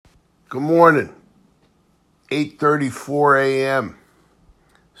Good morning. 8:34 a.m.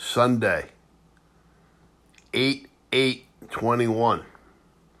 Sunday. 8/8/21.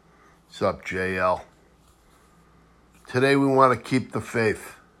 What's up, JL? Today we want to keep the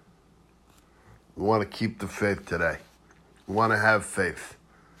faith. We want to keep the faith today. We want to have faith.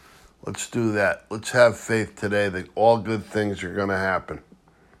 Let's do that. Let's have faith today that all good things are going to happen.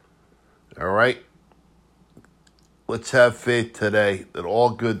 All right? Let's have faith today that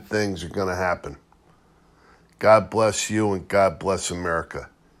all good things are going to happen. God bless you and God bless America.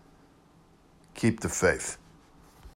 Keep the faith.